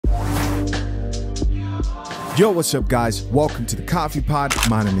Yo, what's up, guys? Welcome to the Coffee Pod.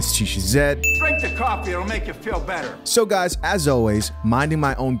 My name is Chisha Zed. Drink the coffee, it'll make you feel better. So, guys, as always, minding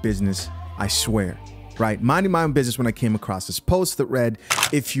my own business, I swear. Right? Minding my own business when I came across this post that read,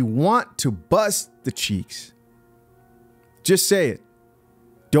 if you want to bust the cheeks, just say it.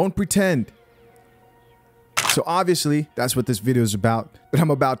 Don't pretend. So obviously, that's what this video is about, that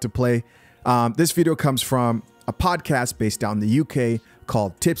I'm about to play. This video comes from a podcast based out in the UK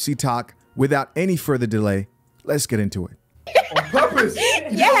called Tipsy Talk. Without any further delay, let's get into it. On purpose?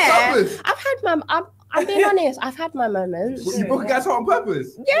 Yeah, I've had my. I'm being honest. I've had my moments. You broke a guy's heart on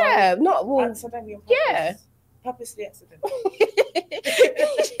purpose? Yeah, not well. Accidentally on purpose. Yeah, Purposely accident.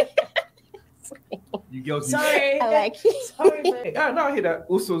 You girls. Sorry. I like it. Sorry, babe. No, I hear that.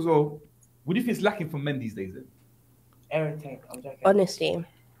 Also, as well, what do you think is lacking from men these days? Then? Everything. I'm joking. Honesty.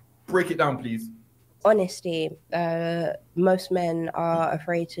 Break it down, please. Honesty. Most men are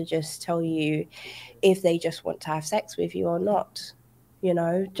afraid to just tell you if they just want to have sex with you or not. You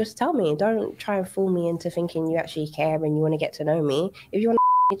know, just tell me. Don't try and fool me into thinking you actually care and you want to get to know me. If you want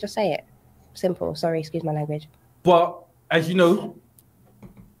to, just say it. Simple. Sorry, excuse my language. But as you know,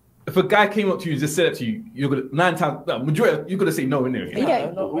 if a guy came up to you and just said it to you, you're gonna majority you're gonna say no, innit? Yeah.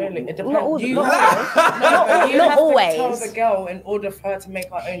 No, not really. It depends. Not all- you not have, you not have to always. tell Tell the girl in order for her to make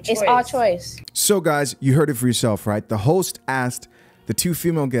her own choice. It's our choice. So, guys, you heard it for yourself, right? The host asked the two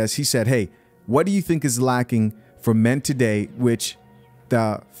female guests, he said, hey, what do you think is lacking for men today? Which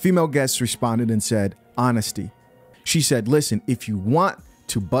the female guests responded and said, honesty. She said, listen, if you want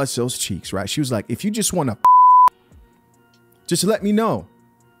to bust those cheeks, right? She was like, if you just want to, just let me know,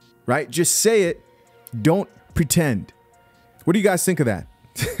 right? Just say it. Don't pretend. What do you guys think of that?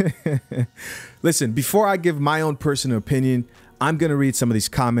 Listen, before I give my own personal opinion, I'm going to read some of these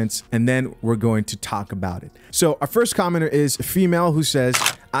comments and then we're going to talk about it. So our first commenter is a female who says,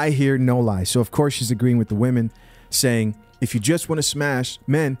 I hear no lie. So of course she's agreeing with the women, saying, if you just want to smash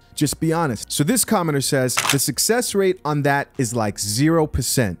men, just be honest. So this commenter says, the success rate on that is like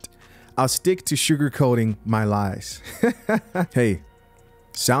 0%. I'll stick to sugarcoating my lies. Hey,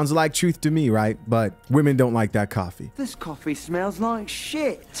 sounds like truth to me, right? But women don't like that coffee. This coffee smells like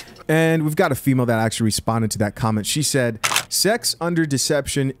shit. And we've got a female that actually responded to that comment. She said, sex under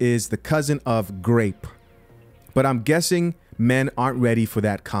deception is the cousin of grape. But I'm guessing men aren't ready for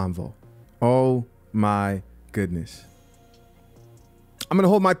that convo. Oh my goodness. I'm going to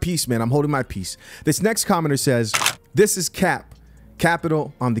hold my peace, man. I'm holding my peace. This next commenter says, this is cap.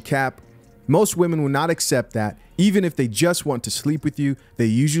 Capital on the cap. Most women will not accept that. Even if they just want to sleep with you, they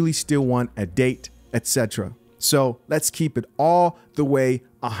usually still want a date, etc. So let's keep it all the way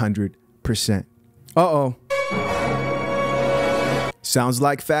 100%. Uh-oh. Sounds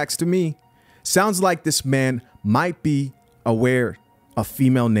like facts to me. Sounds like this man might be aware of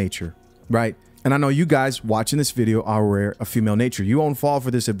female nature, right? And I know you guys watching this video are aware of female nature. You won't fall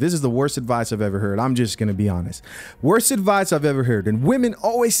for this. If this is the worst advice I've ever heard, I'm just going to be honest. Worst advice I've ever heard. And women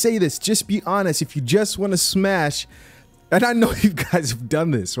always say this, just be honest. If you just want to smash, and I know you guys have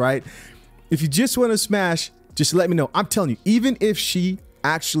done this, right? If you just want to smash, just let me know. I'm telling you, even if she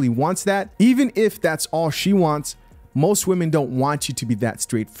actually wants that, even if that's all she wants, most women don't want you to be that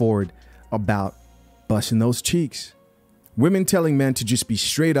straightforward about busting those cheeks. Women telling men to just be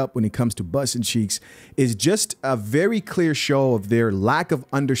straight up when it comes to busting cheeks is just a very clear show of their lack of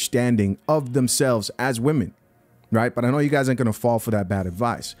understanding of themselves as women, right? But I know you guys aren't going to fall for that bad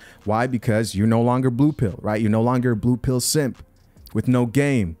advice. Why? Because you're no longer blue pill, right? You're no longer a blue pill simp with no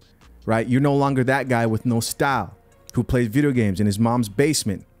game, right? You're no longer that guy with no style who plays video games in his mom's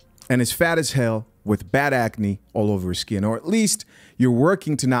basement and is fat as hell with bad acne all over his skin. Or at least you're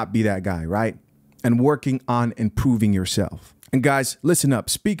working to not be that guy, right? And working on improving yourself. And guys, listen up.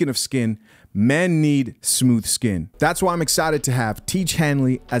 Speaking of skin, men need smooth skin. That's why I'm excited to have Teach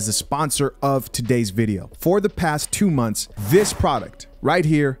Hanley as the sponsor of today's video. For the past 2 months, this product right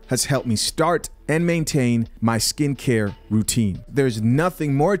here has helped me start and maintain my skincare routine. There's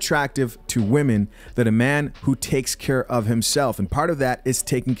nothing more attractive to women than a man who takes care of himself. And part of that is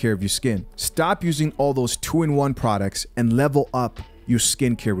taking care of your skin. Stop using all those 2-in-1 products and level up your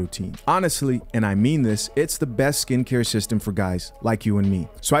skincare routine. Honestly, and I mean this, it's the best skincare system for guys like you and me.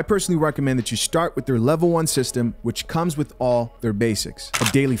 So I personally recommend that you start with their level 1 system, which comes with all their basics.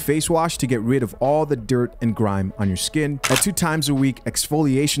 A daily face wash to get rid of all the dirt and grime on your skin. A 2 times a week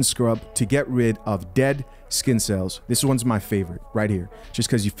exfoliation scrub to get rid of dead skin cells. This one's my favorite right here, just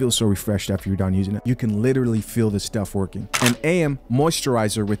because you feel so refreshed after you're done using it. You can literally feel the stuff working. An AM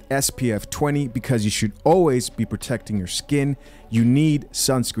moisturizer with SPF 20, because you should always be protecting your skin. You need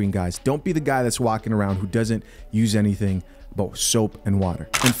sunscreen, guys. Don't be the guy that's walking around who doesn't use anything both soap and water.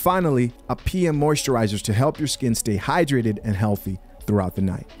 And finally, a PM moisturizers to help your skin stay hydrated and healthy throughout the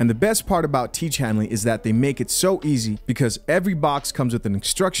night. And the best part about Teach Hanley is that they make it so easy because every box comes with an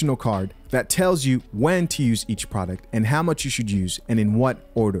instructional card that tells you when to use each product and how much you should use and in what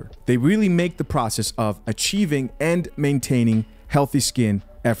order. They really make the process of achieving and maintaining healthy skin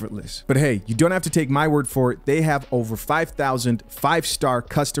effortless. But hey, you don't have to take my word for it. They have over 5,000 5-star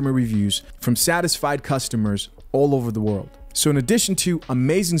customer reviews from satisfied customers all over the world. So in addition to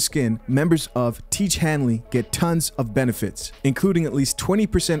amazing skin, members of Teach Hanley get tons of benefits, including at least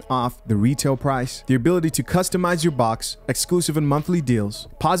 20% off the retail price, the ability to customize your box, exclusive and monthly deals,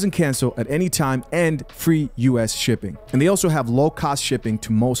 pause and cancel at any time, and free US shipping. And they also have low-cost shipping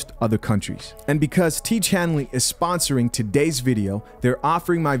to most other countries. And because Teach Hanley is sponsoring today's video, they're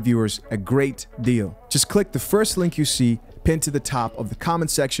offering my viewers a great deal. Just click the first link you see pinned to the top of the comment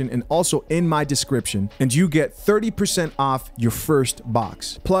section and also in my description, and you get 30% off your first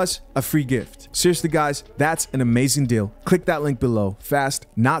box, plus a free gift. Seriously guys, that's an amazing deal. Click that link below, fast,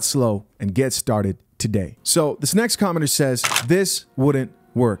 not slow, and get started today. So this next commenter says, this wouldn't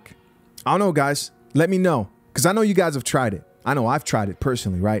work. I don't know guys, let me know, because I know you guys have tried it. I know I've tried it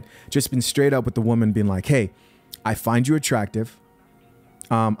personally, right? Just been straight up with the woman being like, hey, I find you attractive.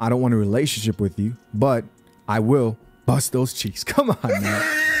 I don't want a relationship with you, but I will bust those cheeks. Come on,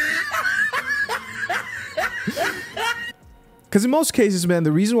 man. Because in most cases, man,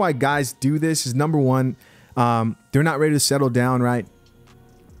 the reason why guys do this is number one, they're not ready to settle down, right?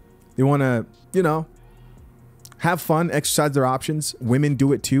 They want to, you know, have fun, exercise their options. Women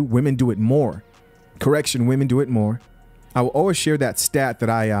do it too. Women do it more. Correction, women do it more. I will always share that stat that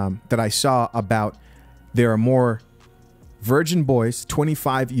I saw about there are more virgin boys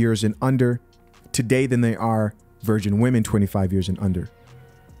 25 years and under today than they are virgin women 25 years and under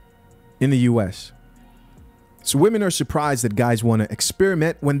in the US. So women are surprised that guys want to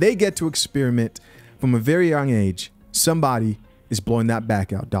experiment. When they get to experiment from a very young age, somebody is blowing that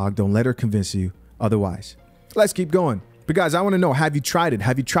back out, dog. Don't let her convince you otherwise. Let's keep going. But guys, I want to know, have you tried it?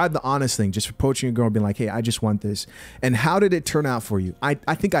 Have you tried the honest thing? Just approaching a girl and being like, hey, I just want this. And how did it turn out for you? I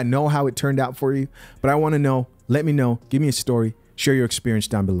think I know how it turned out for you, but I want to know. Let me know. Give me a story. Share your experience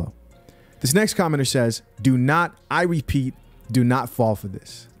down below. This next commenter says, do not, I repeat, do not fall for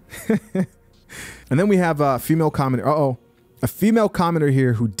this. And then we have a female commenter. A female commenter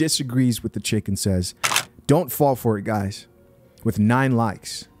here who disagrees with the chick and says, don't fall for it, guys, with 9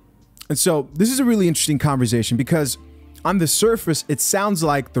 likes. And so this is a really interesting conversation because on the surface, it sounds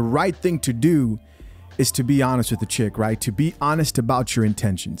like the right thing to do is to be honest with the chick, right? To be honest about your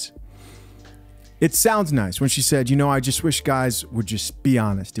intentions. It sounds nice when she said, you know, I just wish guys would just be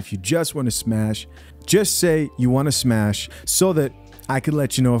honest. If you just want to smash, just say you want to smash so that I could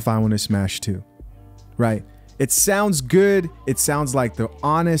let you know if I want to smash too, right? It sounds good. It sounds like the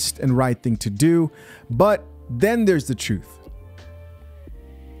honest and right thing to do, but then there's the truth.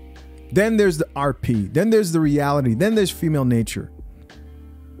 Then there's the RP. Then there's the reality. Then there's female nature.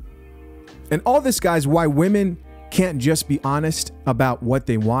 And all this, guys, why women can't just be honest about what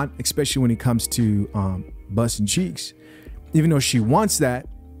they want, especially when it comes to busting cheeks. Even though she wants that,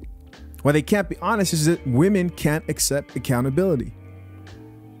 why they can't be honest is that women can't accept accountability.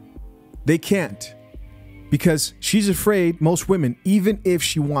 They can't. Because she's afraid, most women, even if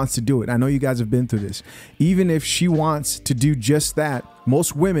she wants to do it, I know you guys have been through this, even if she wants to do just that,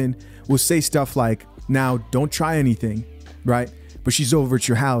 most women will say stuff like, now don't try anything, right? But she's over at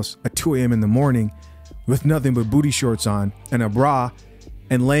your house at 2 a.m. in the morning with nothing but booty shorts on and a bra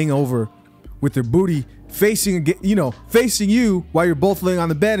and laying over with her booty facing you while you're both laying on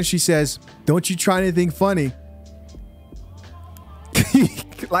the bed, and she says, don't you try anything funny.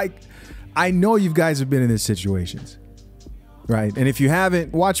 Like, I know you guys have been in these situations, right? And if you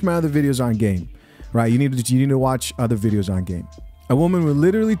haven't, watch my other videos on game, right? You need to watch other videos on game. A woman will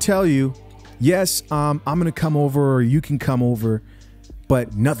literally tell you, yes, I'm gonna come over, or you can come over,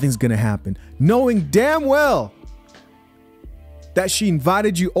 but nothing's gonna happen, knowing damn well that she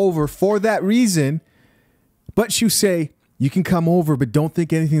invited you over for that reason. But she'll say, you can come over, but don't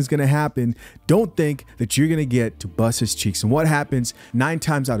think anything's gonna happen. Don't think that you're gonna get to bust his cheeks. And what happens 9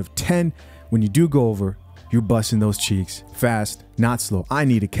 times out of 10 when you do go over, you're busting those cheeks fast, not slow. I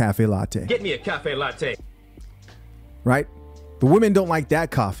need a cafe latte. Get me a cafe latte. Right? The women don't like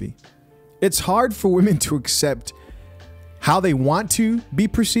that coffee. It's hard for women to accept how they want to be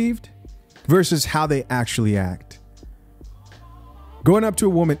perceived versus how they actually act. Going up to a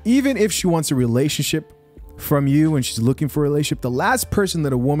woman, even if she wants a relationship from you and she's looking for a relationship, the last person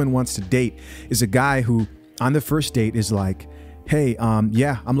that a woman wants to date is a guy who on the first date is like, hey,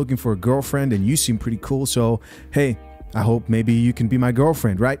 yeah, I'm looking for a girlfriend and you seem pretty cool. So, hey, I hope maybe you can be my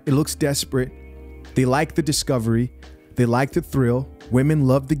girlfriend, right? It looks desperate. They like the discovery. They like the thrill. Women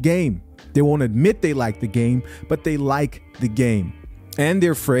love the game. They won't admit they like the game, but they like the game. And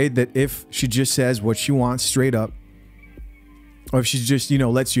they're afraid that if she just says what she wants straight up, or if she just,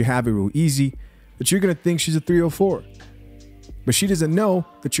 lets you have it real easy, that you're going to think she's a 304. But she doesn't know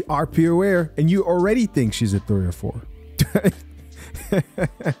that you are RP aware and you already think she's a 304.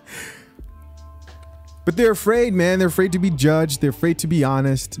 But they're afraid, man. They're afraid to be judged. They're afraid to be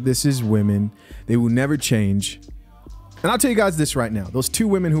honest. This is women. They will never change. And I'll tell you guys this right now. Those two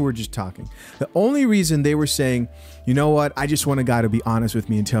women who were just talking, the only reason they were saying, you know what, I just want a guy to be honest with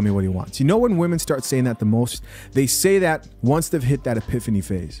me and tell me what he wants. You know when women start saying that the most? They say that once they've hit that epiphany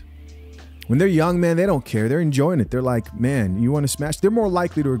phase. When they're young, man, they don't care. They're enjoying it. They're like, man, you want to smash? They're more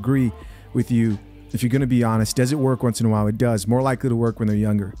likely to agree with you if you're going to be honest. Does it work once in a while? It does. More likely to work when they're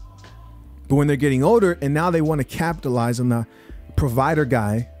younger. But when they're getting older and now they want to capitalize on the provider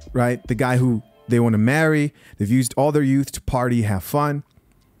guy, right? The guy who they want to marry. They've used all their youth to party, have fun.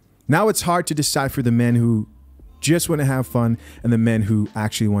 Now it's hard to decipher the men who just want to have fun and the men who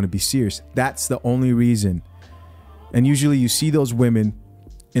actually want to be serious. That's the only reason. And usually you see those women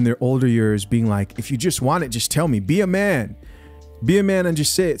in their older years being like, if you just want it, just tell me. Be a man. Be a man and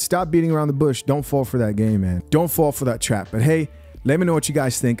just say it. Stop beating around the bush. Don't fall for that game, man. Don't fall for that trap. But hey, let me know what you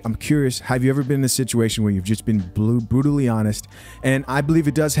guys think. I'm curious. Have you ever been in a situation where you've just been brutally honest? And I believe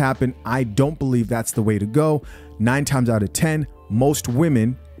it does happen. I don't believe that's the way to go. 9 times out of 10, most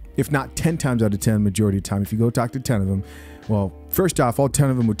women, if not 10 times out of 10, majority of the time, if you go talk to 10 of them, well, first off, all 10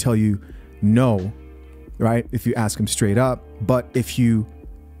 of them would tell you no, right? If you ask them straight up. But if you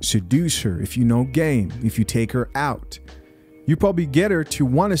seduce her, if you know game, if you take her out, you probably get her to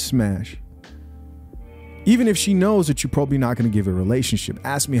want to smash. Even if she knows that you're probably not going to give her a relationship.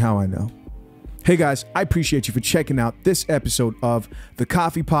 Ask me how I know. Hey guys, I appreciate you for checking out this episode of The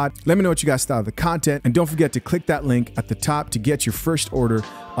Coffee Pod. Let me know what you guys thought of the content. And don't forget to click that link at the top to get your first order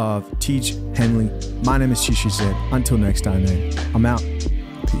of Teach Henley. My name is Chishi Zed. Until next time, man. I'm out.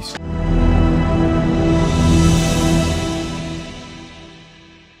 Peace.